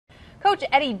Coach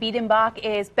Eddie Biedenbach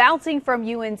is bouncing from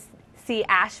UNC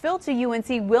Asheville to UNC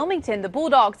Wilmington. The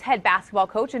Bulldogs head basketball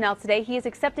coach announced today he is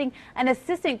accepting an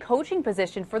assistant coaching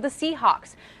position for the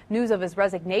Seahawks. News of his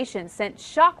resignation sent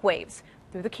shockwaves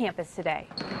through the campus today.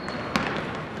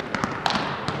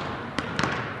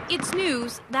 It's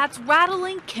news that's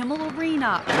rattling Kimmel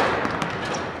Arena.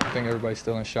 I think everybody's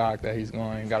still in shock that he's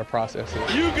going. Got to process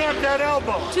it. You got that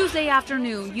elbow. Tuesday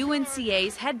afternoon,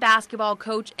 UNCA's head basketball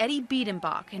coach Eddie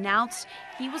Biedenbach announced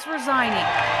he was resigning.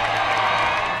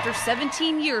 After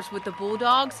 17 years with the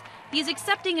Bulldogs, he is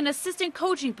accepting an assistant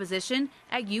coaching position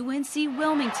at UNC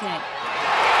Wilmington.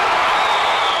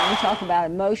 We talk about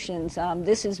emotions.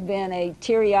 This has been a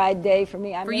teary-eyed day for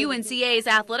me. For UNCA's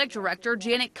athletic director,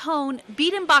 Janet Cohn,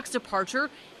 Biedenbach's departure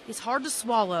is hard to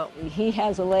swallow. He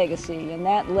has a legacy, and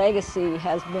that legacy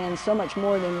has been so much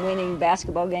more than winning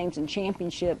basketball games and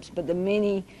championships, but the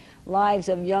many lives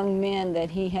of young men that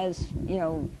he has,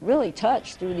 really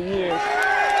touched through the years.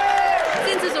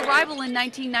 Since his arrival in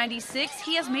 1996,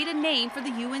 he has made a name for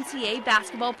the UNCA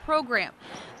basketball program.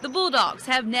 The Bulldogs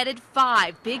have netted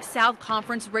 5 Big South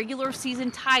Conference regular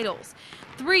season titles,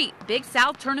 3 Big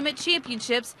South tournament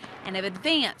championships, and have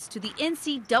advanced to the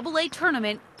NCAA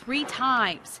tournament 3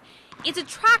 times. It's a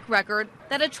track record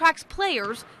that attracts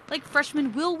players like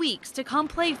freshman Will Weeks to come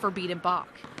play for Beidenbach.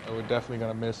 We're definitely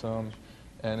going to miss him.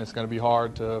 And it's going to be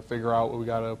hard to figure out what we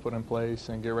got to put in place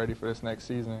and get ready for this next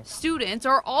season. Students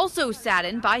are also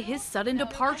saddened by his sudden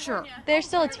departure. They're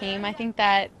still a team. I think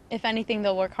that, if anything,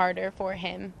 they'll work harder for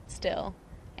him still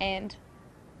and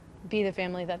be the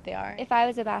family that they are. If I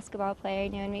was a basketball player,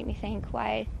 it would make me think,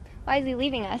 why is he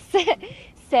leaving us?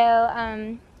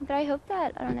 But I hope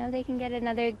that, they can get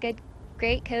another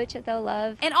great coach that they'll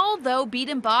love. And although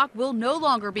Biedenbach will no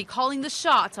longer be calling the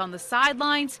shots on the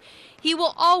sidelines, he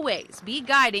will always be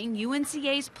guiding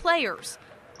UNCA's players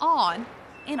on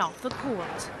and off the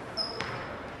court.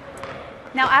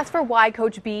 Now, as for why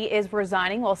Coach B is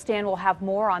resigning, well, Stan will have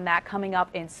more on that coming up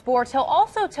in sports. He'll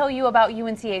also tell you about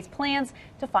UNCA's plans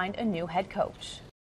to find a new head coach.